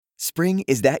Spring,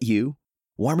 is that you?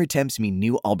 Warmer temps mean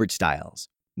new Allbirds styles.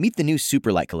 Meet the new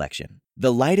Superlight collection,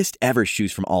 the lightest ever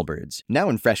shoes from Allbirds, now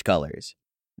in fresh colors.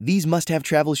 These must-have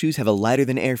travel shoes have a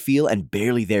lighter-than-air feel and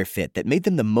barely there fit that made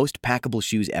them the most packable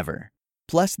shoes ever.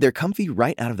 Plus, they're comfy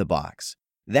right out of the box.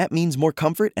 That means more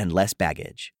comfort and less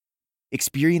baggage.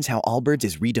 Experience how Allbirds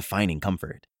is redefining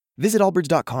comfort. Visit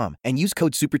allbirds.com and use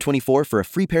code SUPER24 for a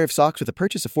free pair of socks with a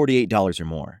purchase of $48 or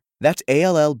more. That's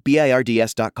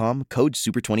ALLBIRDS.com, code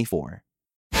SUPER24.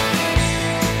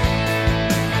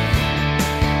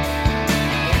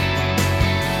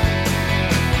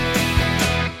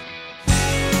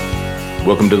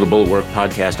 Welcome to the Bulwark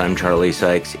Podcast. I'm Charlie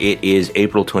Sykes. It is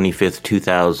April 25th,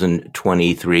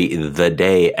 2023, the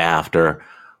day after,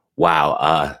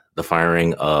 the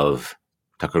firing of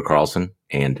Tucker Carlson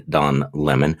and Don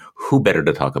Lemon. Who better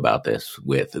to talk about this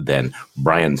with than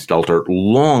Brian Stelter,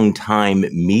 longtime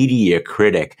media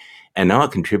critic and now a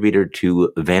contributor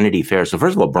to Vanity Fair. So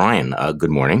first of all, Brian,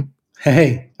 good morning.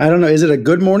 Hey, I don't know. Is it a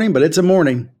good morning? But it's a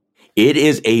morning. It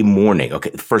is a morning.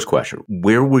 Okay, first question.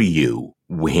 Where were you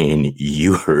when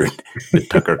you heard that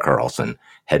Tucker Carlson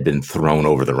had been thrown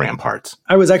over the ramparts?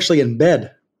 I was actually in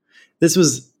bed. This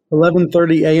was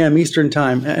 11:30 a.m. Eastern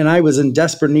time, and I was in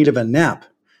desperate need of a nap,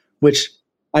 which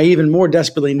I even more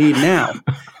desperately need now.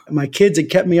 My kids had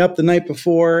kept me up the night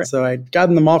before, so I'd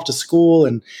gotten them off to school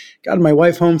and gotten my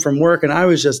wife home from work, and I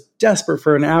was just desperate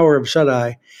for an hour of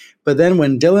shut-eye. But then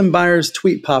when Dylan Byers'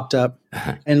 tweet popped up,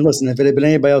 and listen, if it had been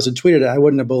anybody else who tweeted it, I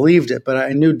wouldn't have believed it, but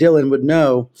I knew Dylan would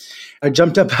know. I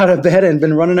jumped up out of bed and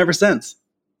been running ever since.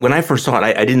 When I first saw it,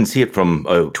 I didn't see it from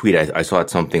a tweet. I saw it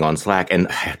something on Slack, and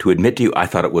I have to admit to you, I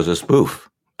thought it was a spoof.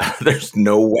 There's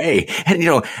no way. And,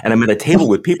 and I'm at a table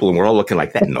with people and we're all looking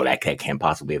like that. No, that can't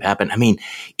possibly have happened. I mean,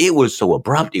 it was so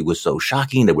abrupt. It was so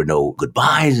shocking. There were no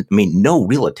goodbyes. I mean, no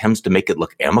real attempts to make it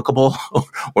look amicable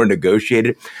or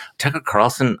negotiated. Tucker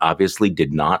Carlson obviously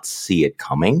did not see it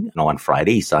coming. On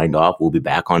Friday, he signed off. We'll be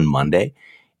back on Monday.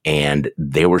 And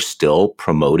they were still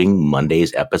promoting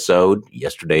Monday's episode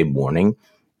yesterday morning.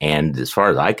 And as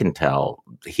far as I can tell,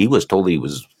 he was told he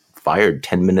was fired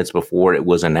 10 minutes before it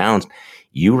was announced.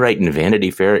 You write in Vanity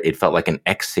Fair, it felt like an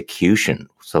execution.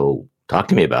 So talk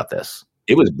to me about this.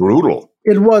 It was brutal.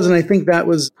 It was, and I think that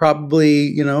was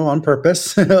probably, on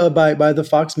purpose by the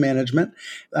Fox management.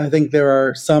 I think there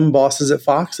are some bosses at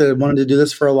Fox that have wanted to do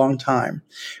this for a long time.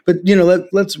 But,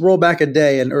 let's roll back a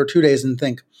day or 2 days and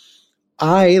think.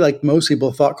 I, like most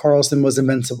people, thought Carlson was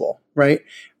invincible, right?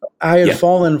 I had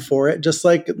fallen for it, just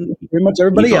like pretty much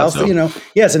everybody else. So.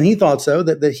 Yes, and he thought so,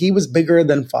 that he was bigger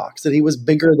than Fox, that he was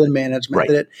bigger than management, right.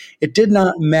 That it did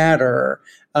not matter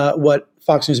what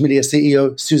Fox News Media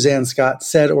CEO Suzanne Scott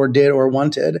said or did or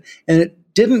wanted, and it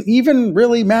didn't even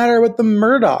really matter what the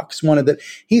Murdochs wanted, that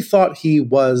he thought he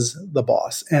was the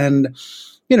boss. And,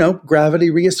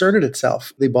 gravity reasserted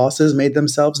itself. The bosses made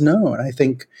themselves known. I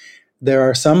think there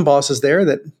are some bosses there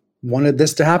that wanted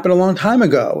this to happen a long time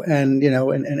ago and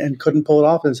couldn't pull it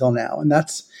off until now. And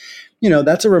that's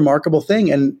a remarkable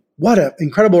thing. And what an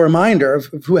incredible reminder of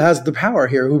who has the power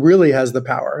here, who really has the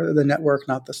power, the network,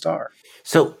 not the star.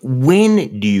 So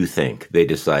when do you think they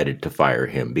decided to fire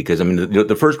him? Because,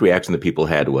 the first reaction that people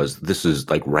had was this is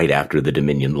like right after the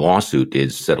Dominion lawsuit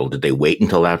is settled. Did they wait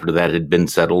until after that had been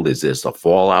settled? Is this a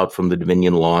fallout from the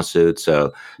Dominion lawsuit?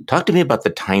 So talk to me about the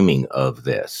timing of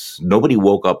this. Nobody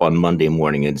woke up on Monday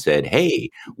morning and said, hey,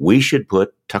 we should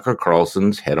put Tucker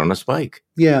Carlson's head on a spike.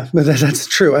 Yeah, but that's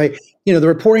true. The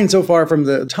reporting so far from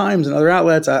the Times and other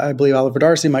outlets, I believe Oliver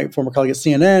Darcy, my former colleague at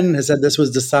CNN, has said this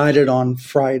was decided on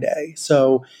Friday.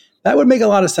 So that would make a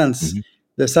lot of sense. Mm-hmm.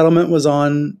 The settlement was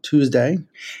on Tuesday.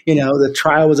 The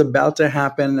trial was about to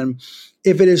happen. And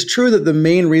if it is true that the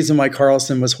main reason why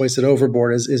Carlson was hoisted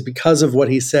overboard is because of what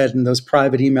he said in those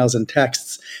private emails and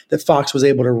texts that Fox was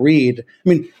able to read.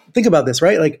 Think about this,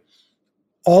 right? Like,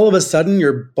 all of a sudden,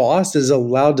 your boss is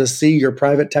allowed to see your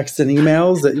private texts and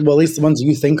emails, at least the ones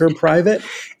you think are private.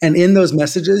 And in those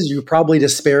messages, you're probably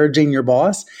disparaging your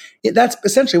boss. That's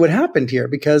essentially what happened here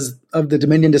because of the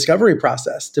Dominion discovery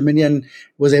process. Dominion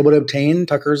was able to obtain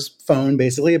Tucker's phone,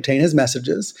 basically obtain his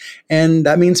messages. And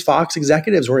that means Fox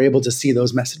executives were able to see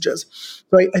those messages.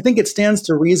 So I think it stands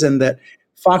to reason that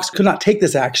Fox could not take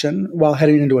this action while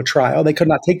heading into a trial. They could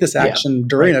not take this action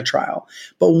during a trial.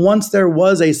 But once there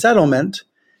was a settlement,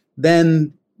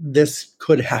 then this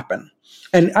could happen.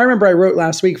 And I remember I wrote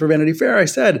last week for Vanity Fair, I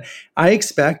said, I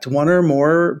expect one or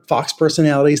more Fox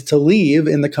personalities to leave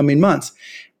in the coming months.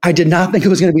 I did not think it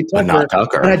was going to be Tucker.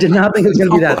 Tucker. And I did not think it was going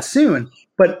to be that soon.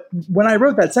 But when I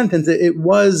wrote that sentence, it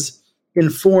was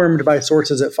informed by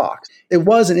sources at Fox. It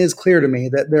was and is clear to me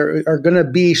that there are going to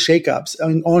be shakeups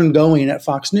ongoing at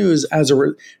Fox News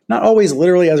not always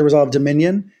literally as a result of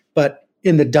Dominion, but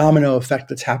in the domino effect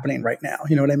that's happening right now.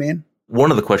 You know what I mean?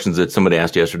 One of the questions that somebody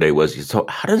asked yesterday was, so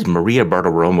how does Maria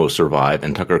Bartiromo survive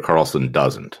and Tucker Carlson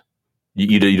doesn't?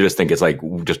 You just think it's like,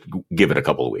 just give it a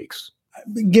couple of weeks.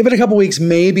 Give it a couple of weeks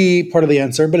may be part of the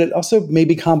answer, but it also may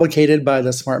be complicated by the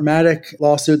Smartmatic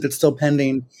lawsuit that's still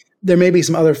pending. There may be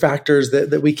some other factors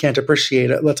that we can't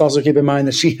appreciate. Let's also keep in mind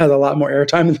that she has a lot more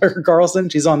airtime than Tucker Carlson.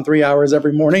 She's on 3 hours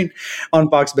every morning on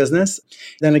Fox Business.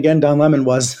 Then again, Don Lemon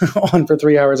was on for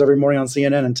 3 hours every morning on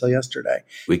CNN until yesterday.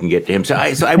 We can get to him. So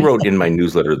I wrote in my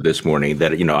newsletter this morning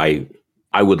that,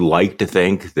 I would like to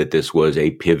think that this was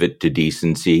a pivot to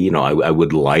decency. I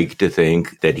would like to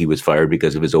think that he was fired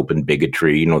because of his open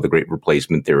bigotry, the great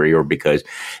replacement theory, or because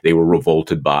they were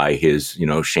revolted by his,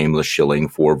 shameless shilling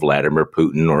for Vladimir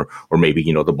Putin, or maybe,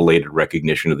 the belated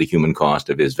recognition of the human cost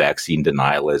of his vaccine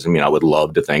denialism. I would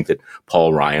love to think that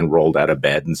Paul Ryan rolled out of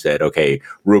bed and said, okay,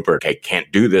 Rupert, I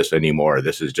can't do this anymore.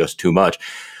 This is just too much.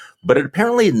 But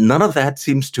apparently none of that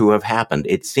seems to have happened.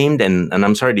 It seemed, and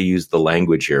I'm sorry to use the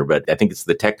language here, but I think it's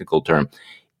the technical term.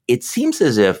 It seems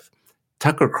as if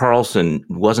Tucker Carlson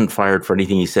wasn't fired for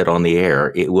anything he said on the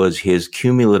air. It was his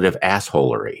cumulative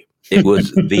assholery. It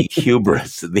was the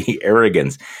hubris, the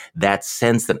arrogance, that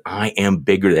sense that I am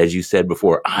bigger, as you said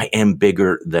before, I am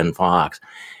bigger than Fox.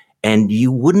 And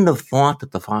you wouldn't have thought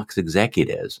that the Fox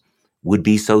executives would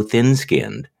be so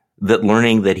thin-skinned that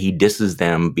learning that he disses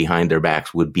them behind their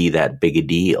backs would be that big a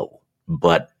deal.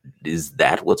 But is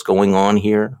that what's going on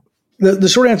here? The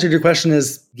short answer to your question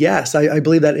is yes. I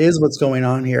believe that is what's going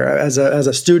on here. As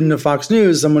a student of Fox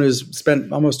News, someone who's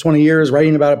spent almost 20 years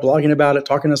writing about it, blogging about it,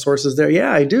 talking to sources there,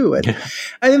 yeah, I do. And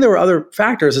I think there were other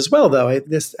factors as well, though.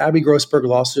 This Abby Grossberg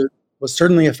lawsuit was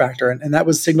certainly a factor. And that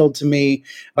was signaled to me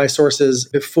by sources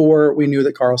before we knew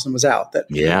that Carlson was out. That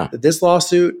this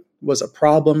lawsuit was a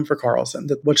problem for Carlson,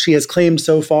 that what she has claimed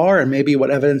so far, and maybe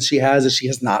what evidence she has that she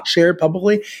has not shared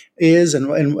publicly, is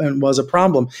and was a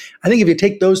problem. I think if you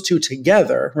take those two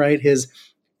together, right, his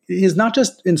not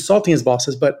just insulting his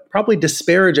bosses, but probably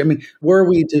disparaging. I mean, were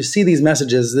we to see these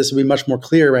messages, this would be much more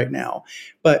clear right now.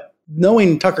 But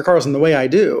knowing Tucker Carlson the way I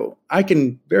do, I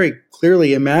can very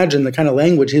clearly imagine the kind of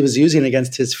language he was using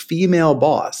against his female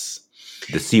boss.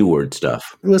 The C word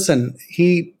stuff. Listen,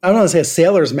 I don't want to say a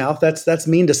sailor's mouth. That's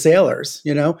mean to sailors,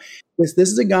 This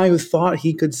is a guy who thought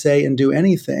he could say and do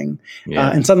anything.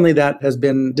 And suddenly that has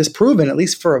been disproven, at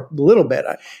least for a little bit.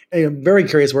 I am very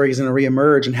curious where he's going to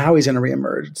reemerge and how he's going to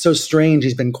reemerge. It's so strange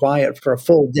he's been quiet for a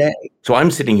full day. So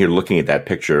I'm sitting here looking at that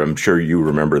picture. I'm sure you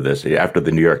remember this. After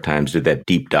the New York Times did that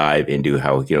deep dive into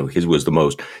how, his was the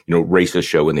most, racist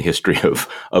show in the history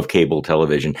of cable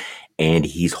television. And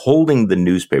he's holding the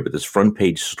newspaper, this front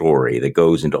page story that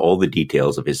goes into all the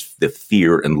details of the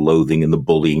fear and loathing and the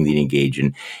bullying that he engaged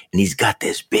in. And he's got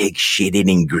this big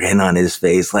shit-eating grin on his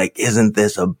face, like, isn't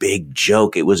this a big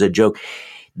joke? It was a joke.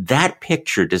 That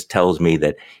picture just tells me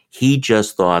that he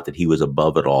just thought that he was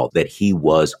above it all, that he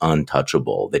was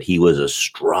untouchable, that he was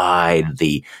astride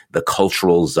the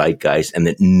cultural zeitgeist, and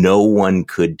that no one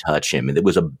could touch him. And it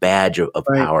was a badge of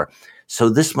power. So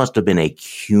this must have been a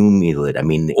cumulative,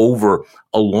 over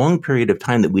a long period of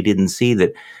time that we didn't see,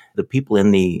 that the people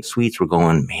in the suites were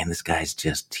going, man, this guy's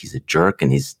he's a jerk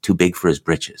and he's too big for his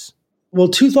britches. Well,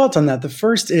 two thoughts on that. The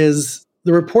first is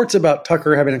the reports about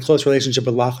Tucker having a close relationship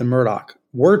with Lachlan Murdoch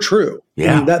were true.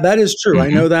 Yeah. That is true. Mm-hmm. I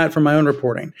know that from my own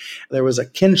reporting. There was a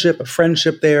kinship, a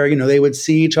friendship there. They would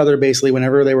see each other basically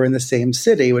whenever they were in the same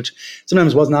city, which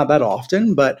sometimes was not that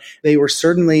often, but they were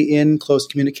certainly in close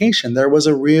communication. There was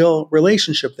a real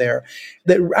relationship there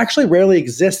that actually rarely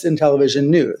exists in television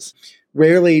news.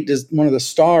 Rarely does one of the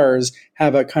stars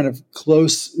have a kind of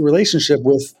close relationship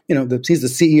with, he's the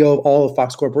CEO of all of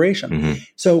Fox Corporation. Mm-hmm.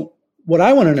 So what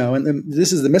I want to know, and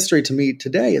this is the mystery to me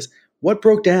today, is what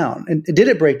broke down? And did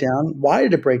it break down? Why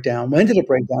did it break down? When did it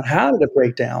break down? How did it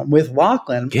break down with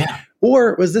Lachlan? Yeah.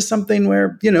 Or was this something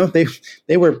where,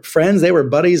 they were friends, they were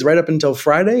buddies right up until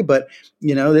Friday, but,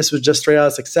 this was just straight out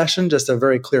of Succession, just a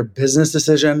very clear business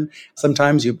decision.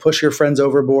 Sometimes you push your friends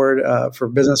overboard for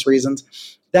business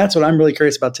reasons. That's what I'm really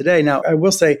curious about today. Now, I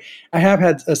will say I have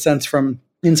had a sense from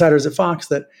insiders at Fox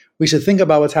that we should think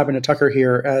about what's happened to Tucker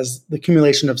here as the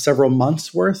accumulation of several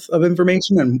months worth of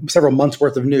information and several months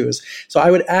worth of news. So I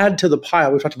would add to the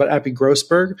pile, we've talked about Abby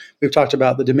Grossberg, we've talked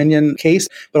about the Dominion case,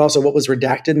 but also what was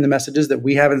redacted in the messages that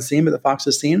we haven't seen, but that Fox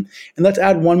has seen. And let's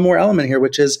add one more element here,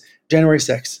 which is January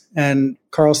 6th and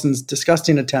Carlson's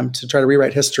disgusting attempt to try to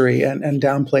rewrite history and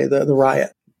downplay the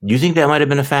riot. You think that might have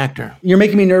been a factor? You're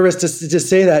making me nervous to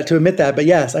say that, to admit that. But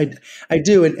yes, I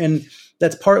do. And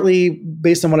that's partly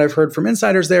based on what I've heard from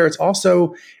insiders there. It's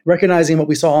also recognizing what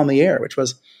we saw on the air, which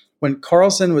was when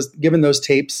Carlson was given those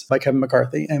tapes by Kevin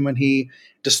McCarthy and when he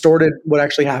distorted what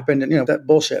actually happened and, that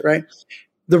bullshit, right?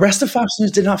 The rest of Fox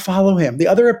News did not follow him. The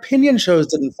other opinion shows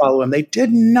didn't follow him. They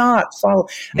did not follow.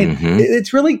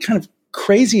 It's really kind of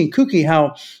crazy and kooky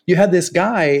how you had this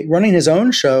guy running his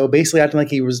own show, basically acting like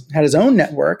he had his own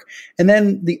network, and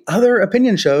then the other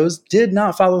opinion shows did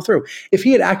not follow through. If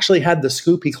he had actually had the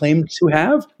scoop he claimed to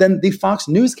have, then the Fox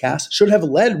newscast should have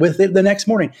led with it the next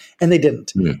morning, and they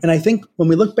didn't. And I think when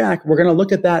we look back, we're going to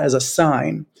look at that as a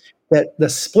sign that the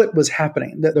split was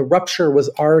happening, that the rupture was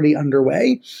already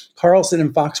underway. Carlson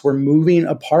and Fox were moving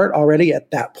apart already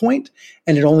at that point,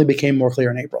 and it only became more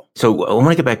clear in April. So I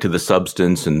want to get back to the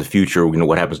substance and the future,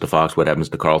 what happens to Fox, what happens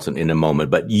to Carlson in a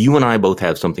moment. But you and I both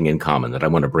have something in common that I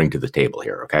want to bring to the table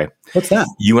here, okay? What's that?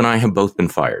 You and I have both been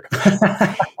fired.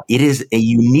 It is a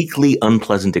uniquely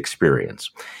unpleasant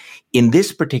experience. In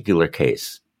this particular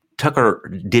case,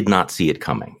 Tucker did not see it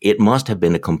coming. It must have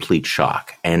been a complete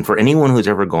shock. And for anyone who's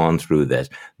ever gone through this,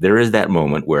 there is that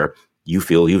moment where you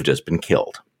feel you've just been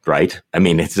killed, right?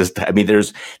 There's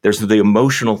the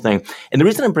emotional thing. And the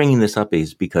reason I'm bringing this up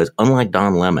is because unlike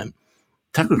Don Lemon,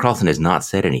 Tucker Carlson has not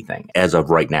said anything as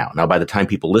of right now. Now, by the time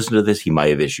people listen to this, he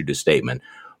might have issued a statement.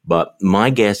 But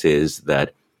my guess is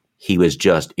that he was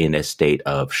just in a state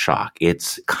of shock.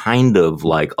 It's kind of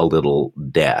like a little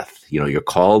death. You're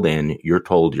called in, you're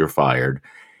told you're fired.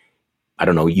 I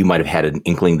don't know, you might have had an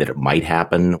inkling that it might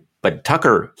happen, but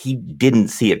Tucker, he didn't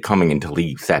see it coming until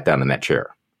he sat down in that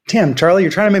chair. Damn, Charlie,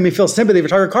 you're trying to make me feel sympathy for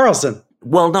Tucker Carlson.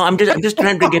 Well, no, I'm just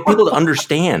trying to get people to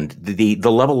understand the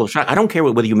level of shock. I don't care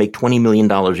whether you make $20 million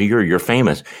a year, you're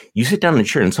famous. You sit down in a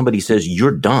chair and somebody says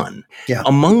you're done. Yeah.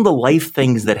 Among the life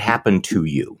things that happen to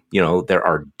you, there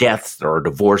are deaths, there are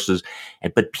divorces,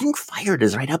 but being fired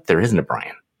is right up there, isn't it,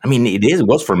 Brian? It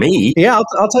was for me. Yeah,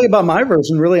 I'll tell you about my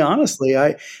version, really honestly.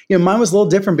 Mine was a little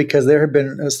different because there have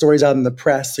been stories out in the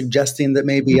press suggesting that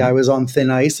maybe I was on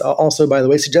thin ice. Also, by the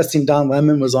way, suggesting Don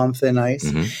Lemon was on thin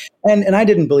ice. And I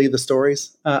didn't believe the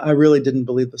stories. I really didn't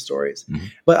believe the stories.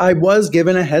 But I was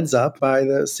given a heads up by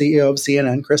the CEO of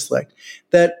CNN, Chris Licht,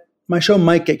 that my show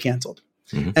might get canceled.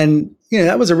 And,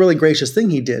 that was a really gracious thing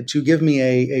he did to give me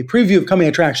a preview of coming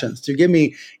attractions, to give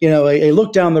me, a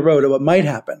look down the road of what might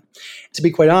happen. To be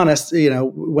quite honest,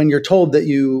 when you're told that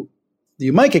you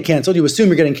might get canceled, you assume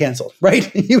you're getting canceled,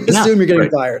 right? You assume you're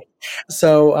getting fired.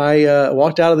 So I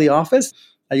walked out of the office.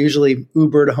 I usually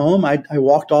Ubered home. I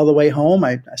walked all the way home.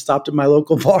 I stopped at my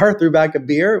local bar, threw back a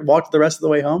beer, walked the rest of the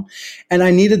way home. And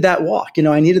I needed that walk.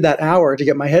 I needed that hour to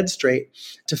get my head straight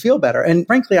to feel better. And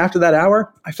frankly, after that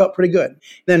hour, I felt pretty good.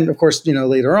 Then, of course,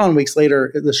 later on, weeks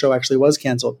later, the show actually was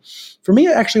canceled. For me,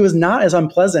 it actually was not as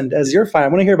unpleasant as your fire. I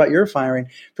want to hear about your firing.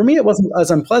 For me, it wasn't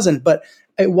as unpleasant, but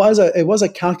it was a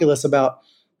calculus about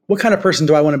what kind of person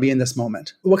do I want to be in this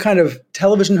moment? What kind of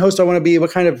television host do I want to be?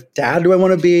 What kind of dad do I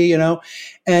want to be?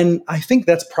 And I think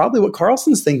that's probably what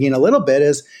Carlson's thinking a little bit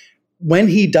is when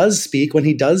he does speak, when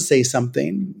he does say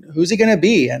something, who's he going to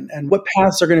be? And what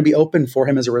paths are going to be open for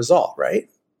him as a result, right?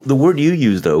 The word you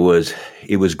used, though,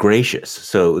 was gracious.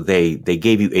 So they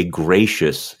gave you a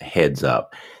gracious heads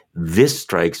up. This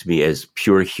strikes me as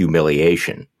pure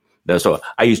humiliation. So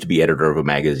I used to be editor of a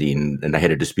magazine, and I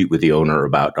had a dispute with the owner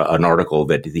about an article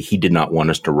that he did not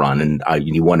want us to run, and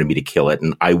he wanted me to kill it,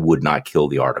 and I would not kill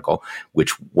the article,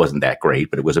 which wasn't that great,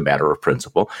 but it was a matter of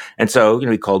principle. And so,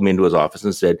 he called me into his office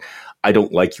and said, "I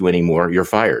don't like you anymore. You're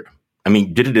fired."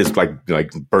 Did it as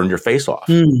like burn your face off.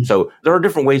 So there are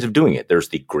different ways of doing it. There's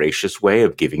the gracious way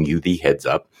of giving you the heads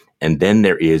up. And then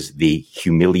there is the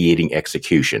humiliating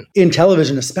execution. In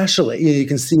television, especially, you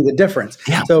can see the difference.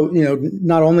 Yeah. So,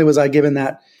 not only was I given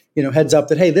that, heads up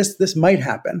that, hey, this might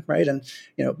happen, right? And,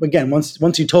 again,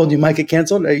 once you told you might get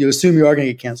canceled, you assume you are going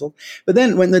to get canceled. But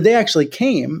then when the day actually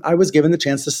came, I was given the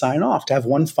chance to sign off, to have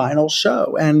one final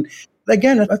show. And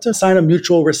again, that's a sign of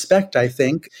mutual respect, I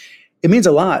think. It means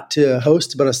a lot to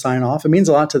host, but a sign off. It means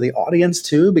a lot to the audience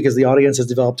too, because the audience has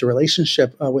developed a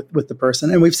relationship with the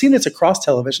person. And we've seen this across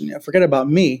television. Forget about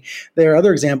me. There are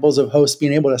other examples of hosts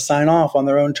being able to sign off on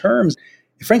their own terms.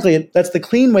 Frankly, that's the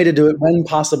clean way to do it when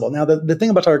possible. Now, the thing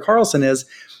about Tucker Carlson is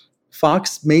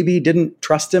Fox maybe didn't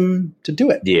trust him to do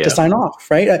it, Yeah. to sign off,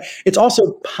 right? It's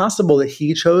also possible that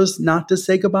he chose not to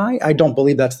say goodbye. I don't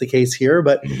believe that's the case here,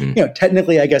 but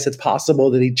technically, I guess it's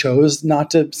possible that he chose not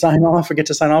to sign off or get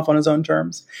to sign off on his own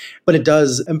terms. But it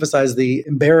does emphasize the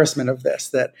embarrassment of this,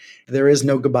 that there is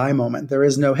no goodbye moment. There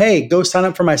is no, hey, go sign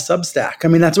up for my Substack. I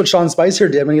mean, that's what Sean Spicer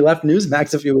did when he left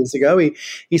Newsmax a few weeks ago.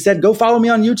 He said, go follow me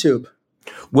on YouTube.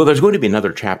 Well, there's going to be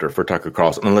another chapter for Tucker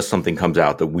Carlson, unless something comes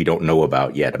out that we don't know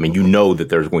about yet. I mean, you know that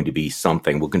there's going to be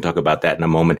something. We can talk about that in a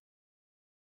moment.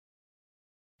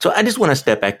 So I just want to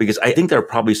step back because I think there are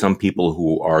probably some people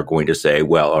who are going to say,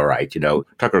 well, all right,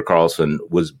 Tucker Carlson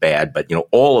was bad, but,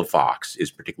 all of Fox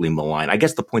is particularly malign. I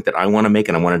guess the point that I want to make,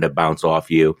 and I wanted to bounce off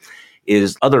you,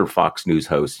 is other Fox News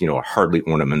hosts, are hardly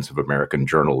ornaments of American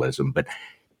journalism, but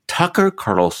Tucker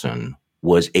Carlson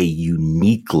was a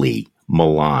uniquely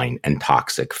malign and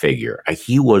toxic figure.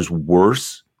 He was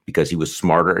worse because he was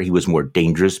smarter. He was more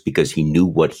dangerous because he knew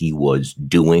what he was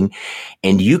doing.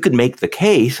 And you could make the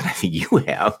case, and I think you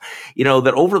have,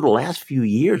 that over the last few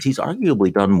years, he's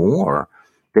arguably done more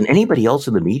than anybody else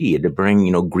in the media to bring,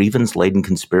 grievance-laden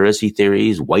conspiracy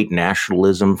theories, white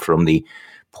nationalism from the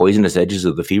poisonous edges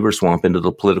of the fever swamp into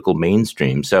the political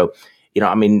mainstream. So,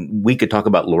 we could talk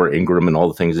about Laura Ingraham and all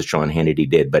the things that Sean Hannity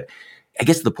did, but I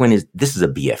guess the point is this is a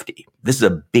BFD. This is a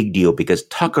big deal because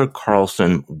Tucker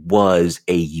Carlson was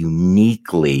a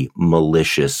uniquely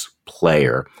malicious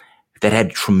player that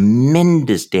had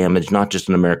tremendous damage, not just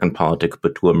in American politics,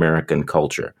 but to American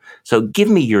culture. So give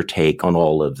me your take on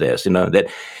all of this. That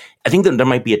I think that there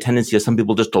might be a tendency of some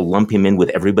people just to lump him in with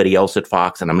everybody else at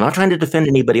Fox. And I'm not trying to defend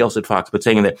anybody else at Fox, but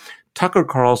saying that Tucker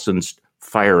Carlson's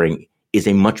firing is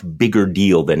a much bigger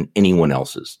deal than anyone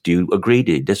else's. Do you agree?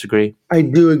 Do you disagree? I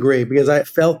do agree because I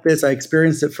felt this. I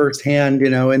experienced it firsthand,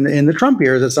 in the Trump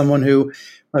years as someone who,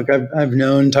 like, I've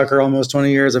known Tucker almost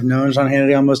 20 years. I've known Sean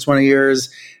Hannity almost 20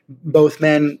 years. Both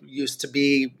men used to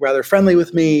be rather friendly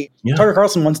with me. Yeah. Tucker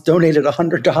Carlson once donated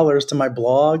 $100 to my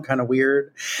blog. Kind of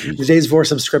weird. The days before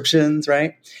subscriptions,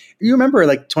 right? You remember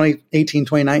like 2018,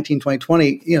 2019,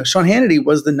 2020, Sean Hannity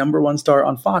was the number one star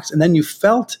on Fox. And then you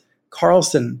felt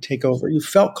Carlson take over. You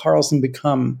felt Carlson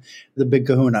become the big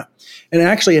kahuna. And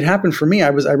actually it happened for me.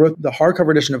 I wrote the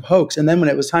hardcover edition of Hoax. And then when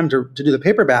it was time to do the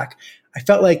paperback, I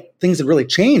felt like things had really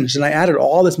changed. And I added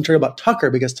all this material about Tucker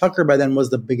because Tucker by then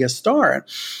was the biggest star. And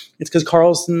it's because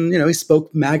Carlson, he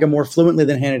spoke MAGA more fluently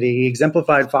than Hannity. He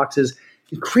exemplified Fox's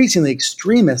increasingly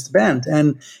extremist bent.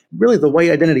 And really the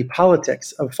white identity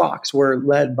politics of Fox were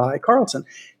led by Carlson.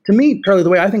 To me, Charlie, the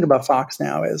way I think about Fox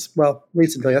now is, well, at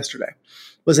least until yesterday,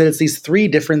 was that it's these three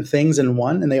different things in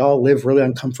one, and they all live really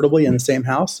uncomfortably in the same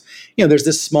house. There's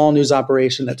this small news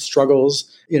operation that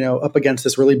struggles, up against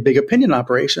this really big opinion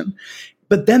operation.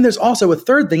 But then there's also a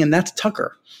third thing, and that's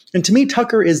Tucker. And to me,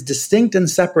 Tucker is distinct and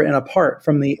separate and apart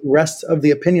from the rest of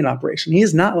the opinion operation. He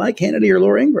is not like Hannity or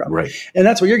Laura Ingraham. Right. And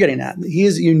that's what you're getting at. He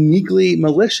is uniquely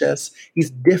malicious.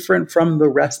 He's different from the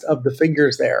rest of the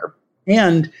figures there.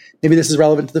 And maybe this is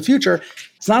relevant to the future.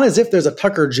 It's not as if there's a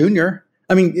Tucker Jr.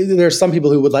 I mean, there's some people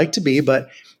who would like to be, but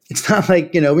it's not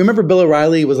like, remember Bill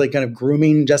O'Reilly was like kind of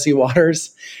grooming Jesse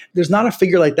Waters? There's not a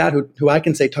figure like that who I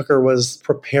can say Tucker was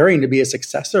preparing to be a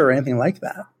successor or anything like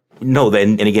that. No,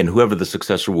 and again, whoever the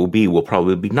successor will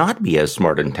probably not be as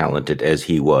smart and talented as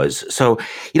he was. So,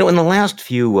 in the last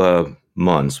few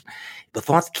months, the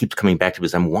thought that keeps coming back to me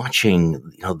is I'm watching,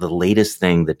 the latest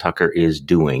thing that Tucker is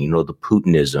doing, the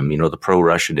Putinism, the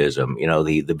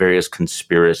pro-Russianism, the various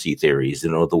conspiracy theories,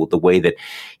 the way that,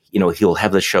 he'll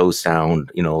have the show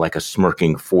sound, like a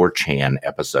smirking 4chan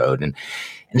episode. And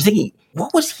I'm thinking,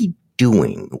 what was he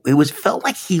doing? Felt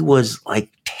like he was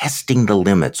like testing the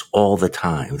limits all the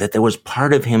time, that there was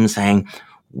part of him saying,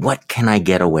 what can I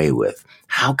get away with?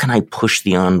 How can I push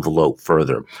the envelope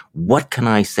further? What can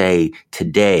I say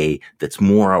today that's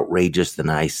more outrageous than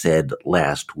I said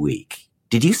last week?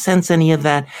 Did you sense any of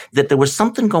that? That there was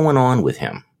something going on with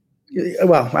him?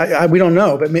 Well, we don't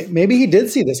know, but maybe he did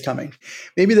see this coming.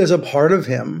 Maybe there's a part of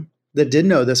him that did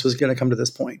know this was going to come to this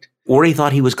point. Or he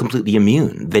thought he was completely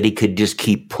immune, that he could just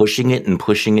keep pushing it and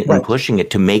pushing it and pushing it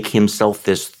to make himself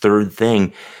this third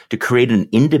thing, to create an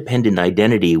independent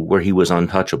identity where he was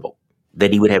untouchable,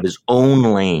 that he would have his own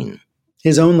lane.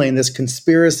 His own lane, this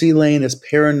conspiracy lane, this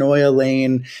paranoia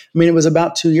lane. I mean, it was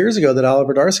about 2 years ago that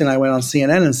Oliver Darcy and I went on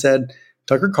CNN and said,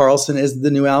 Tucker Carlson is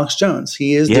the new Alex Jones.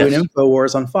 He is doing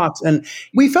InfoWars on Fox. And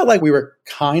we felt like we were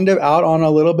kind of out on a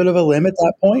little bit of a limb at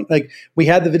that point. Like, we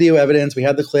had the video evidence, we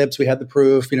had the clips, we had the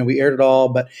proof, we aired it all.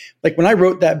 But like when I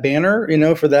wrote that banner,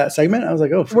 for that segment, I was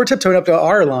like, oh, we're tiptoeing up to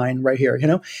our line right here,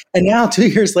 And now 2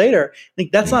 years later, like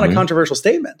that's not a controversial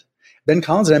statement. Ben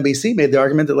Collins at NBC made the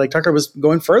argument that like Tucker was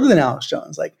going further than Alex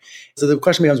Jones. Like, so the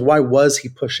question becomes, why was he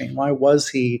pushing? Why was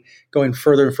he going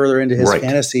further and further into his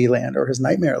fantasy land or his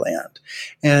nightmare land?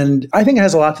 And I think it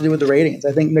has a lot to do with the ratings.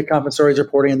 I think Nick Confessori's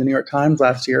reporting in the New York Times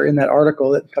last year in that article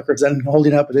that Tucker's then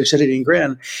holding up with a shit-eating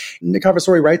grin. Nick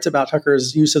Confessori writes about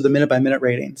Tucker's use of the minute-by-minute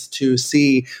ratings to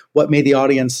see what made the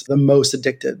audience the most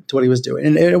addicted to what he was doing.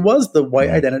 And it was the white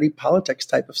identity politics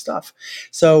type of stuff.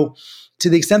 So to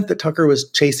the extent that Tucker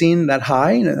was chasing that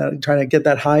high and trying to get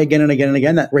that high again and again and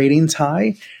again, that ratings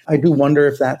high, I do wonder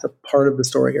if that's a part of the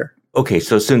story here. Okay,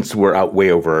 so since we're out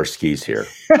way over our skis here,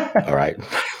 all right,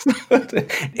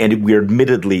 and we're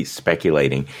admittedly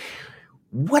speculating,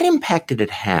 what impact did it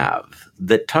have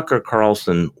that Tucker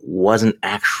Carlson wasn't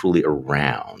actually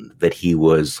around, that he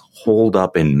was holed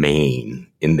up in Maine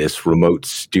in this remote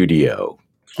studio?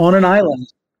 On an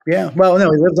island. Yeah. Well,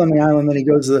 no, he lives on the island, then he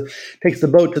takes the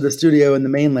boat to the studio in the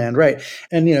mainland. Right.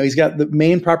 And, he's got the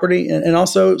Maine property and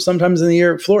also sometimes in the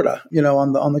year, Florida,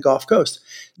 on the Gulf Coast.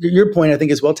 Your point, I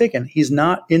think, is well taken. He's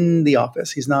not in the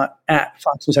office. He's not at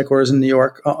Fox News headquarters in New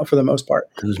York for the most part.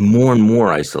 He was more and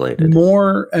more isolated.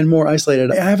 More and more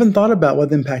isolated. I haven't thought about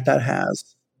what impact that has.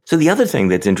 So the other thing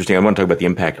that's interesting, I want to talk about the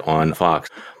impact on Fox.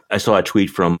 I saw a tweet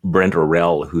from Brent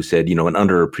Orrell who said, an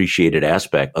underappreciated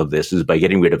aspect of this is by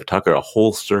getting rid of Tucker, a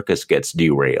whole circus gets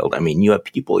derailed. I mean, you have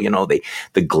people,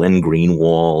 the Glenn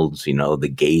Greenwalds, the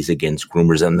gays against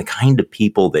groomers, and the kind of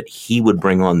people that he would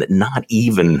bring on that not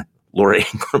even Laura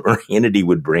Ingraham or Hannity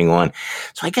would bring on.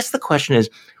 So I guess the question is,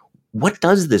 what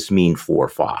does this mean for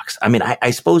Fox? I mean,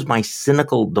 I suppose my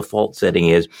cynical default setting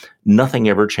is nothing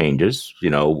ever changes.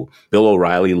 Bill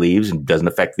O'Reilly leaves and doesn't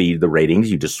affect the ratings.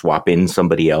 You just swap in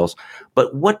somebody else.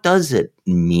 But what does it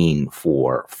mean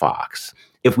for Fox?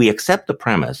 If we accept the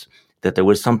premise that there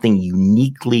was something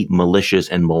uniquely malicious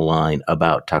and malign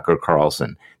about Tucker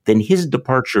Carlson, then his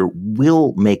departure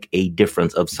will make a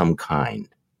difference of some kind.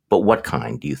 But what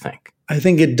kind, do you think? I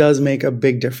think it does make a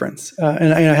big difference.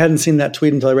 And I hadn't seen that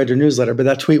tweet until I read your newsletter, but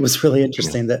that tweet was really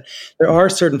interesting that there are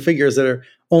certain figures that are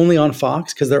only on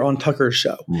Fox because they're on Tucker's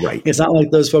show. Right. It's not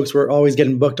like those folks were always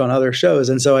getting booked on other shows.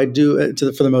 And so I do,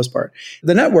 for the most part.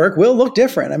 The network will look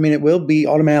different. I mean, it will be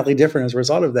automatically different as a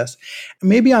result of this.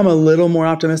 Maybe I'm a little more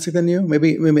optimistic than you.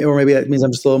 Maybe that means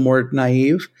I'm just a little more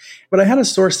naive. But I had a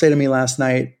source say to me last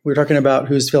night, we were talking about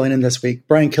who's filling in this week.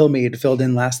 Brian Kilmeade filled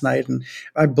in last night, and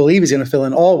I believe he's going to fill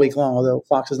in all week long, although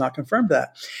Fox has not confirmed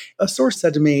that. A source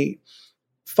said to me,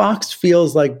 Fox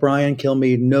feels like Brian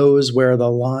Kilmeade knows where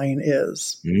the line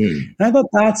is. And I thought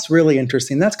that's really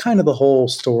interesting. That's kind of the whole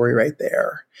story right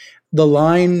there. The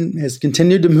line has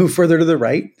continued to move further to the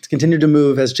right. It's continued to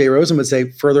move, as Jay Rosen would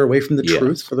say, further away from the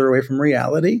truth, further away from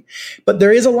reality. But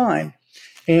there is a line.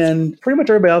 And pretty much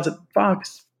everybody else at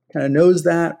Fox kind of knows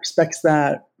that, respects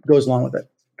that, goes along with it.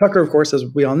 Tucker, of course, as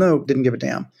we all know, didn't give a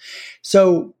damn.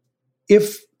 So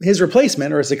if his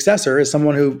replacement or a successor is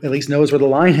someone who at least knows where the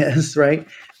line is, right?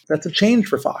 That's a change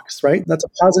for Fox, right? That's a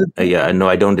positive. No,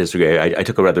 I don't disagree. I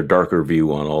took a rather darker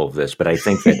view on all of this, but I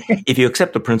think that if you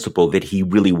accept the principle that he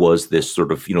really was this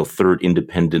sort of, third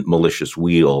independent malicious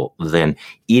wheel, then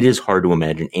it is hard to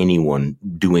imagine anyone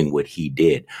doing what he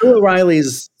did. Bill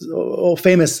O'Reilly's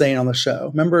famous saying on the show,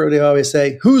 remember they always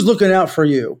say, who's looking out for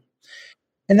you?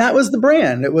 And that was the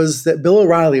brand. It was that Bill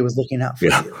O'Reilly was looking out for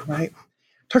you, right?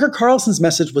 Tucker Carlson's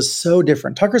message was so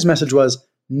different. Tucker's message was,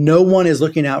 no one is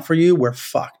looking out for you. We're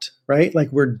fucked, right? Like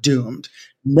we're doomed.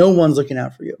 No one's looking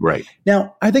out for you. Right.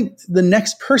 Now, I think the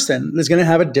next person is going to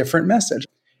have a different message.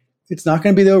 It's not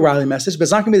going to be the O'Reilly message, but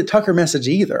it's not going to be the Tucker message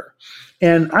either.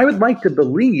 And I would like to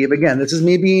believe, again, this is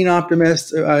me being an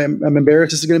optimist. I'm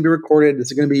embarrassed this is going to be recorded.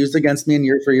 This is going to be used against me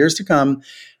for years to come.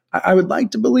 I would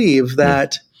like to believe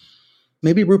that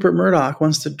maybe Rupert Murdoch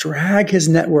wants to drag his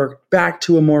network back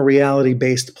to a more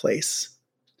reality-based place.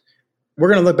 We're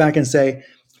going to look back and say,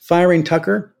 firing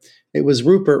Tucker, it was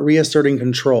Rupert reasserting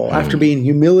control after being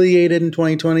humiliated in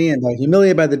 2020 and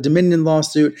humiliated by the Dominion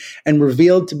lawsuit and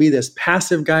revealed to be this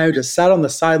passive guy who just sat on the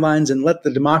sidelines and let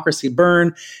the democracy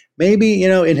burn. Maybe,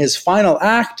 in his final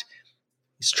act,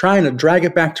 he's trying to drag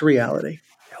it back to reality.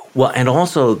 Well, and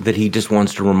also that he just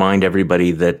wants to remind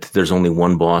everybody that there's only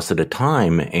one boss at a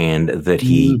time and that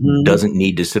he doesn't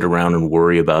need to sit around and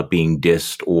worry about being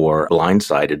dissed or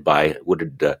blindsided by, what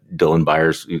did Dylan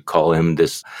Byers call him,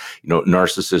 this,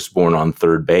 narcissist born on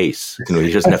third base.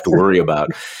 He doesn't have to worry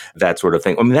about that sort of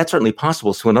thing. I mean, that's certainly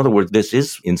possible. So in other words, this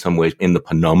is in some ways in the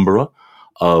penumbra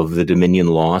of the Dominion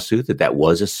lawsuit, that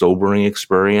was a sobering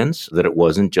experience, that it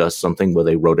wasn't just something where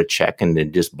they wrote a check and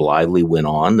it just blithely went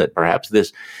on, that perhaps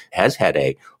this has had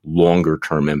a longer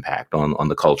term impact on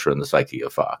the culture and the psyche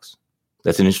of Fox.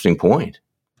 That's an interesting point.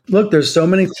 Look, there's so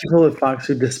many people at Fox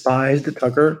who despised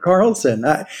Tucker Carlson.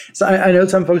 I know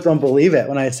some folks don't believe it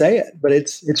when I say it, but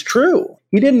it's true.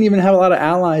 He didn't even have a lot of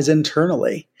allies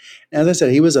internally. As I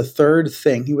said, he was a third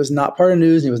thing. He was not part of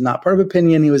news. He was not part of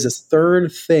opinion. He was this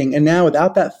third thing. And now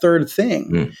without that third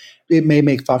thing, it may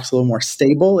make Fox a little more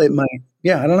stable. It might,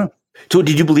 I don't know. So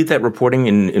did you believe that reporting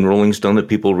in Rolling Stone that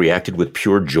people reacted with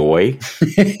pure joy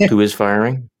to his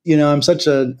firing? I'm such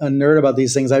a nerd about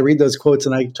these things. I read those quotes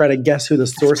and I try to guess who the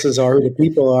sources are, who the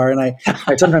people are, and I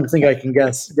sometimes think I can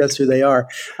guess who they are.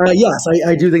 Yes,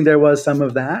 I do think there was some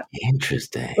of that.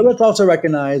 Interesting. But let's also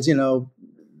recognize,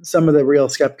 some of the real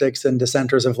skeptics and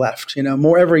dissenters have left.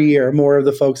 More every year, more of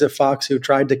the folks at Fox who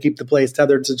tried to keep the place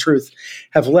tethered to truth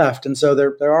have left. And so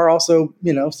there are also,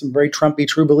 some very Trumpy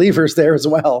true believers there as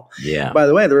well. Yeah. By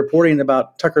the way, the reporting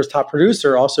about Tucker's top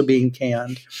producer also being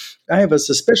canned, I have a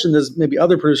suspicion there's maybe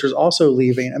other producers also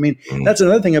leaving. I mean, that's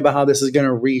another thing about how this is going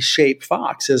to reshape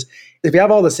Fox is if you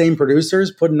have all the same producers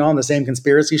putting on the same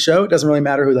conspiracy show, it doesn't really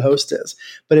matter who the host is.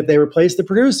 But if they replace the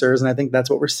producers, and I think that's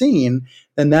what we're seeing,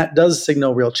 then that does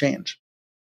signal real change.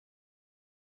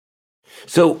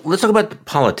 So let's talk about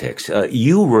politics.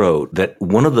 You wrote that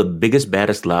one of the biggest,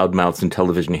 baddest loudmouths in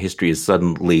television history is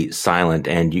suddenly silent.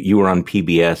 And you were on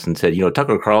PBS and said,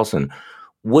 Tucker Carlson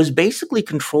was basically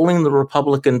controlling the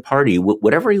Republican Party.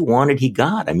 Whatever he wanted, he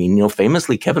got. I mean,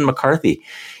 famously, Kevin McCarthy,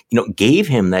 gave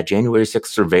him that January 6th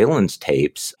surveillance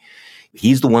tapes.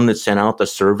 He's the one that sent out the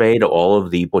survey to all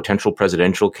of the potential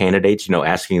presidential candidates,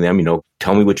 asking them,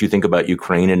 tell me what you think about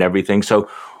Ukraine and everything. So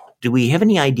do we have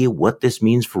any idea what this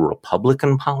means for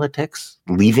Republican politics,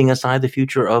 leaving aside the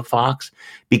future of Fox?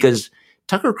 Because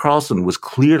Tucker Carlson was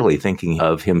clearly thinking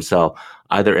of himself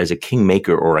either as a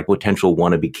kingmaker or a potential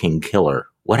wannabe king killer.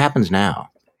 What happens now?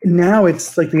 Now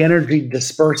it's like the energy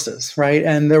disperses, right?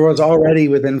 And there was already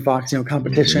within Fox,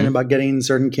 competition about getting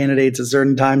certain candidates at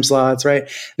certain time slots, right?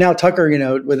 Now Tucker,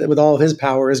 with all of his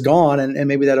power is gone, and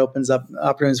maybe that opens up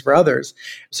opportunities for others.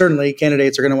 Certainly,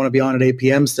 candidates are going to want to be on at 8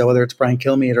 p.m. still, whether it's Brian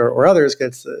Kilmeade or others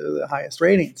gets the highest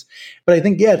ratings. But I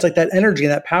think, it's like that energy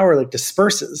and that power like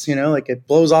disperses, like it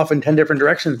blows off in 10 different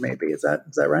directions. Maybe is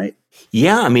that right?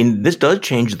 Yeah, I mean, this does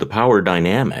change the power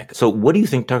dynamic. So what do you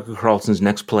think Tucker Carlson's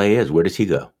next play is? Where does he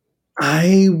go?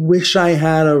 I wish I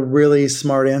had a really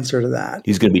smart answer to that.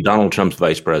 He's going to be Donald Trump's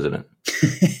vice president.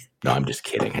 No, I'm just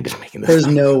kidding. I'm just making this There's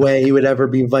up. No way he would ever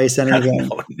be vice anything.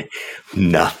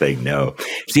 Nothing, no.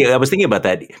 See, I was thinking about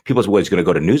that. People say, well, he's going to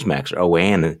go to Newsmax or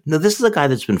OAN. No, this is a guy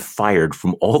that's been fired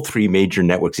from all three major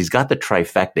networks. He's got the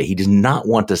trifecta. He does not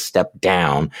want to step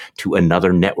down to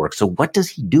another network. So what does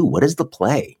he do? What is the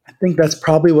play? I think that's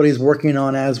probably what he's working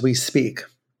on as we speak.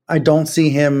 I don't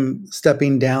see him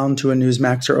stepping down to a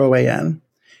Newsmax or OAN.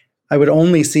 I would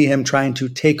only see him trying to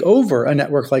take over a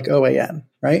network like OAN,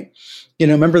 right?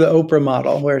 Remember the Oprah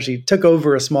model where she took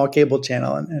over a small cable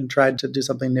channel and tried to do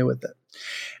something new with it.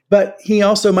 But he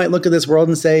also might look at this world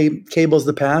and say, cable's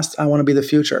the past, I want to be the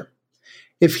future.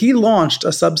 If he launched a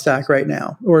Substack right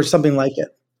now or something like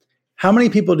it, how many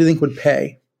people do you think would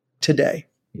pay today?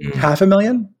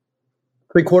 500,000?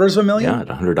 $750,000? Yeah, at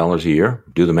 $100 a year.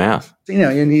 Do the math.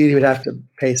 You would have to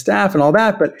pay staff and all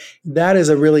that, but that is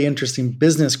a really interesting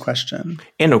business question.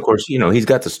 And of course, he's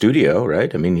got the studio,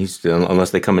 right? I mean,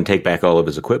 unless they come and take back all of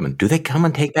his equipment. Do they come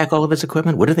and take back all of his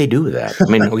equipment? What do they do with that? I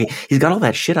mean, he's got all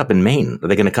that shit up in Maine. Are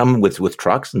they going to come with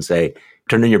trucks and say,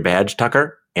 turn in your badge,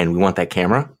 Tucker, and we want that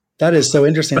camera? That is so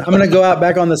interesting. I'm going to go out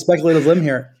back on the speculative limb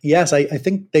here. Yes, I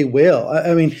think they will.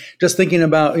 I mean, just thinking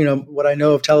about, what I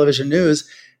know of television news,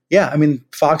 yeah, I mean,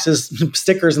 Fox's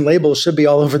stickers and labels should be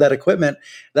all over that equipment.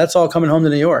 That's all coming home to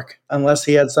New York, unless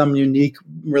he had some unique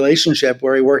relationship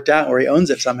where he worked out, where he owns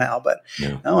it somehow. But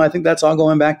no, I think that's all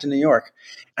going back to New York.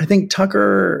 I think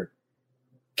Tucker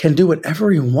can do whatever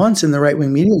he wants in the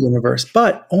right-wing media universe,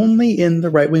 but only in the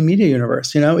right-wing media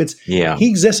universe. He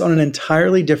exists on an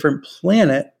entirely different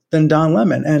planet than Don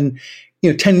Lemon. And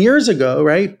 10 years ago,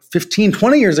 right, 15,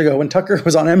 20 years ago, when Tucker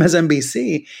was on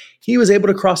MSNBC, he was able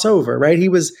to cross over, right? He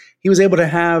was able to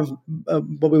have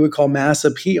what we would call mass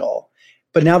appeal.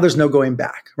 But now there's no going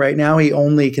back, right? Now he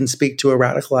only can speak to a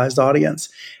radicalized audience.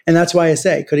 And that's why I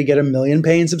say, could he get 1 million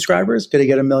paying subscribers? Could he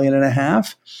get 1.5 million?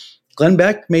 Glenn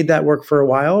Beck made that work for a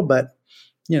while, but,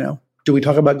 do we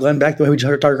talk about Glenn Beck the way we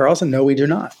talk Tucker Carlson? No, we do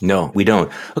not. No, we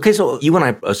don't. Okay, so you and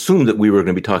I assumed that we were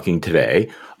going to be talking today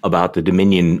about the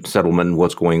Dominion settlement and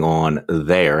what's going on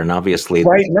there. And obviously,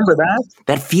 right, remember that?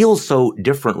 That feels so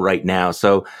different right now.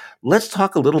 So let's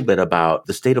talk a little bit about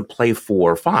the state of play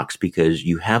for Fox, because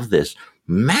you have this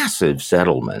massive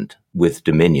settlement with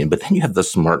Dominion, but then you have the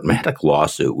Smartmatic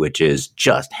lawsuit, which is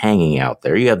just hanging out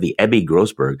there. You have the Ebby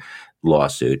Grossberg.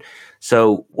 lawsuit.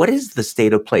 So what is the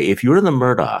state of play? If you're the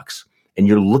Murdochs and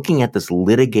you're looking at this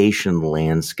litigation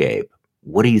landscape,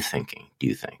 what are you thinking, do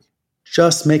you think?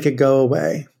 Just make it go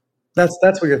away. That's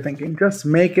what you're thinking. Just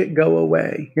make it go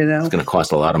away. It's going to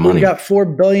cost a lot of money. We've got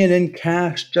 $4 billion in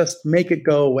cash. Just make it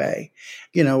go away.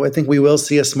 I think we will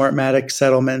see a Smartmatic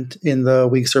settlement in the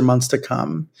weeks or months to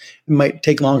come. It might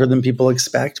take longer than people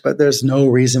expect, but there's no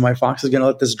reason why Fox is going to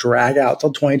let this drag out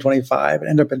till 2025 and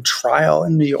end up in trial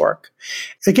in New York.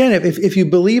 Again, if you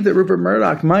believe that Rupert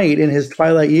Murdoch might, in his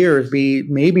twilight years, be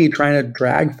maybe trying to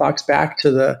drag Fox back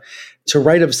to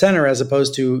right of center as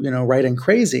opposed to right and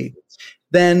crazy,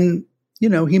 then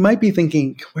he might be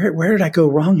thinking, where did I go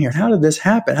wrong here? How did this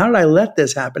happen? How did I let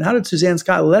this happen? How did Suzanne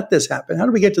Scott let this happen? How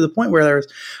did we get to the point where there's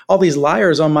all these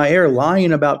liars on my air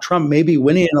lying about Trump maybe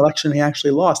winning an election he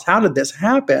actually lost? How did this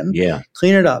happen? Yeah.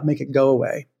 Clean it up, make it go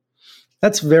away.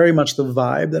 That's very much the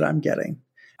vibe that I'm getting.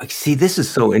 See, this is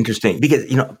so interesting because,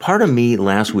 part of me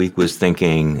last week was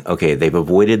thinking, okay, they've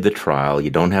avoided the trial. You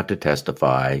don't have to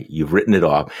testify. You've written it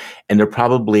off. And they're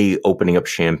probably opening up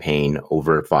champagne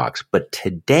over at Fox. But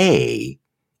today,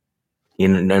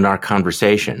 in our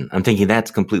conversation, I'm thinking that's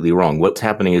completely wrong. What's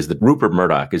happening is that Rupert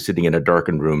Murdoch is sitting in a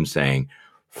darkened room saying,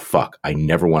 fuck, I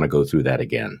never want to go through that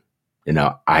again.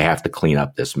 I have to clean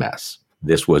up this mess.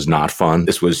 This was not fun.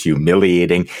 This was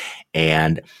humiliating.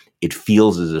 And it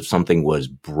feels as if something was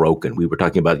broken. We were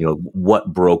talking about,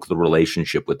 what broke the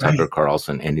relationship with Tucker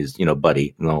Carlson and his,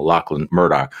 buddy, Lachlan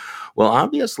Murdoch. Well,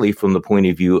 obviously, from the point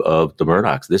of view of the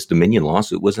Murdochs, this Dominion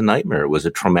lawsuit was a nightmare. It was a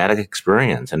traumatic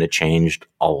experience, and it changed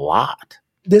a lot.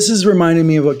 This is reminding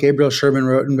me of what Gabriel Sherman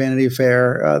wrote in Vanity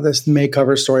Fair, this May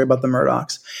cover story about the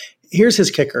Murdochs. Here's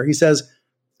his kicker. He says,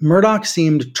 Murdoch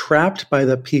seemed trapped by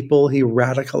the people he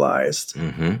radicalized,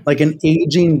 like an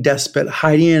aging despot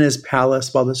hiding in his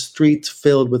palace while the streets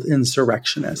filled with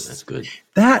insurrectionists. That's good.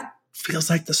 That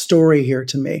feels like the story here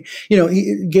to me.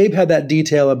 Gabe had that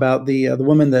detail about the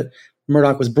woman that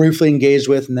Murdoch was briefly engaged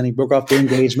with, and then he broke off the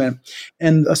engagement.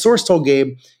 And a source told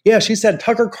Gabe, yeah, she said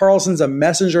Tucker Carlson's a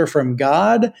messenger from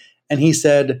God, and he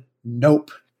said,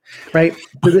 nope. Right?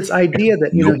 So this idea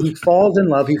that, he falls in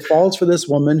love, he falls for this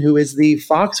woman who is the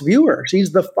Fox viewer.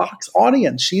 She's the Fox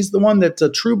audience. She's the one that's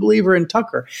a true believer in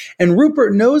Tucker. And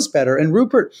Rupert knows better. And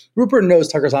Rupert knows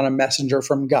Tucker's not a messenger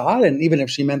from God. And even if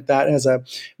she meant that as a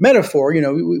metaphor,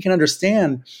 we can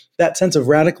understand that sense of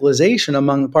radicalization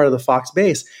among part of the Fox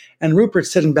base. And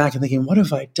Rupert's sitting back and thinking, what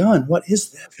have I done? What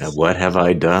is this? What have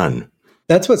I done?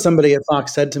 That's what somebody at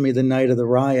Fox said to me the night of the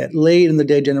riot, late in the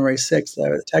day, January 6th,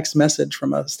 a text message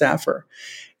from a staffer.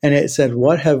 And it said,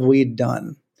 what have we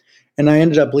done? And I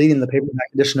ended up leading the paperback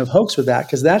edition of Hoax with that,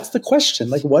 because that's the question.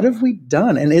 Like, what have we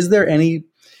done? And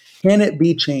can it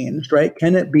be changed, right?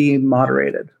 Can it be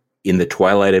moderated? In the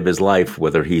twilight of his life,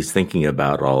 whether he's thinking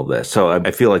about all this. So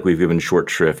I feel like we've given short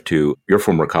shrift to your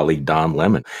former colleague, Don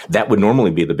Lemon. That would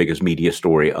normally be the biggest media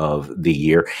story of the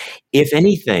year. If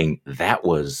anything, that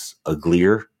was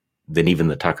uglier than even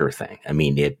the Tucker thing. I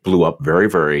mean, it blew up very,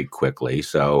 very quickly.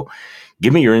 So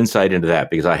give me your insight into that,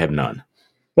 because I have none.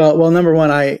 Well, number one,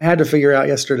 I had to figure out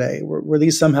yesterday, were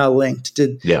these somehow linked?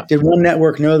 Did one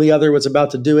network know the other was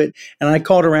about to do it? And I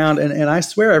called around, and I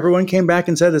swear everyone came back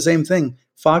and said the same thing.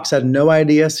 Fox had no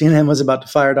idea CNN was about to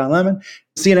fire Don Lemon.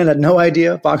 CNN had no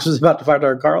idea Fox was about to fire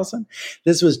Tucker Carlson.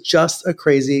 This was just a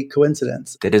crazy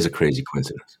coincidence. That is a crazy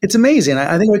coincidence. It's amazing.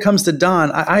 I think when it comes to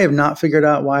Don, I have not figured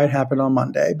out why it happened on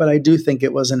Monday, but I do think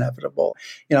it was inevitable.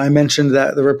 I mentioned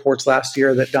that the reports last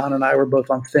year that Don and I were both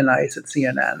on thin ice at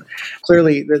CNN.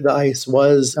 Clearly, the ice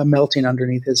was melting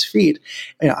underneath his feet.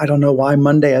 I don't know why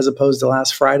Monday as opposed to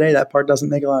last Friday. That part doesn't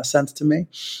make a lot of sense to me.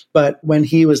 But when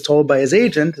he was told by his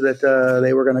agent that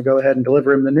they were going to go ahead and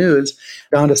deliver him the news,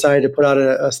 Don decided to put out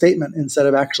a statement instead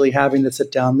of actually having the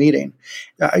sit-down meeting.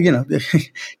 Got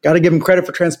to give him credit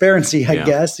for transparency, I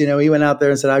guess. He went out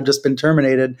there and said, I've just been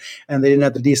terminated, and they didn't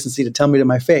have the decency to tell me to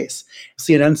my face.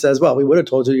 CNN says, well, we would have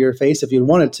told you to your face if you'd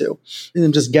wanted to. And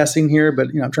I'm just guessing here, but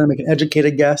I'm trying to make an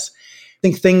educated guess. I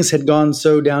think things had gone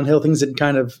so downhill, things had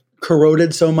kind of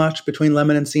corroded so much between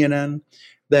Lemon and CNN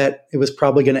that it was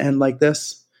probably going to end like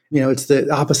this. It's the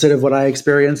opposite of what I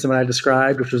experienced and what I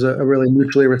described, which was a really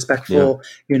mutually respectful,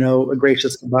 a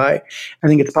gracious goodbye. I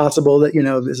think it's possible that,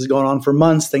 this has gone on for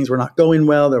months. Things were not going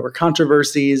well. There were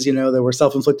controversies, there were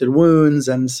self-inflicted wounds.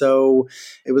 And so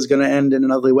it was going to end in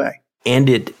an ugly way. And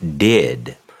it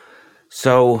did.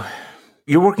 So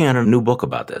you're working on a new book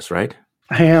about this, right?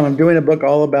 I am. I'm doing a book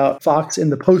all about Fox in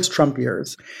the post-Trump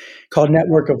years called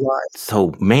Network of Lies.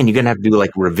 So, man, you're going to have to do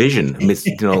like revision.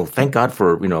 Thank God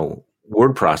for,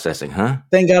 Word processing, huh?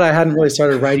 Thank God I hadn't really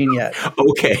started writing yet.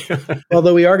 Okay.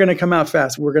 Although we are going to come out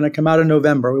fast. We're going to come out in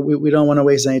November. We don't want to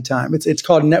waste any time. It's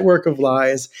called Network of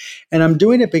Lies. And I'm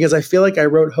doing it because I feel like I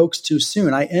wrote Hoax too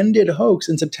soon. I ended Hoax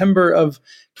in September of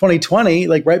 2020,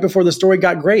 like right before the story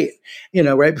got great,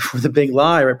 right before the big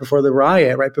lie, right before the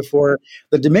riot, right before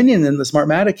the Dominion and the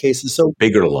Smartmatic cases. So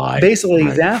bigger lie. Basically,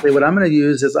 right. Exactly. What I'm going to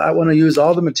use is I want to use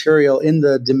all the material in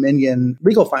the Dominion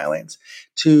legal filings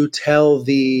to tell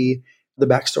the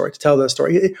backstory, to tell the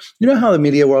story. You know how the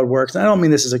media world works. And I don't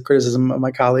mean this as a criticism of my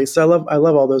colleagues. So I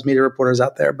love all those media reporters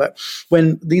out there. But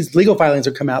when these legal filings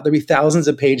would come out, there'd be thousands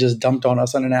of pages dumped on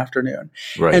us on an afternoon.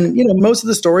 Right. And, most of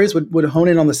the stories would hone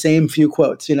in on the same few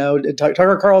quotes.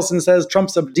 Tucker Carlson says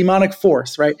Trump's a demonic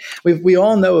force, right? We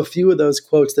all know a few of those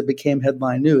quotes that became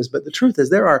headline news. But the truth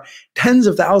is there are tens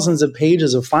of thousands of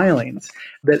pages of filings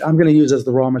that I'm going to use as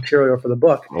the raw material for the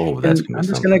book. Oh, that's I'm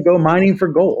just going to go mining for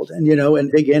gold and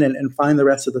dig in and find the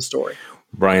rest of the story.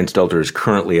 Brian Stelter is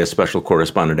currently a special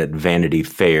correspondent at Vanity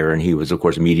Fair, and he was, of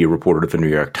course, a media reporter at the New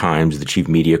York Times, the chief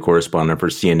media correspondent for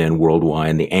CNN Worldwide,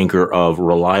 and the anchor of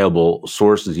Reliable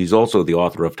Sources. He's also the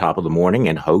author of Top of the Morning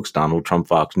and Hoax, Donald Trump,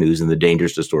 Fox News, and the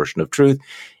Dangerous Distortion of Truth.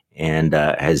 And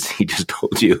as he just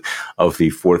told you, of the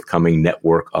forthcoming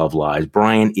Network of Lies.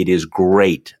 Brian, it is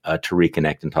great to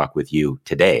reconnect and talk with you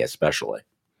today, especially.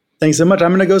 Thanks so much. I'm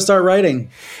going to go start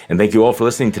writing. And thank you all for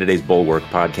listening to today's Bulwark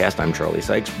podcast. I'm Charlie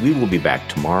Sykes. We will be back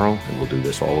tomorrow, and we'll do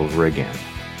this all over again.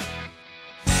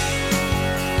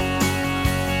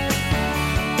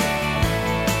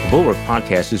 The Bulwark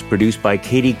podcast is produced by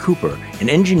Katie Cooper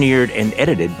and engineered and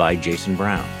edited by Jason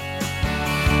Brown.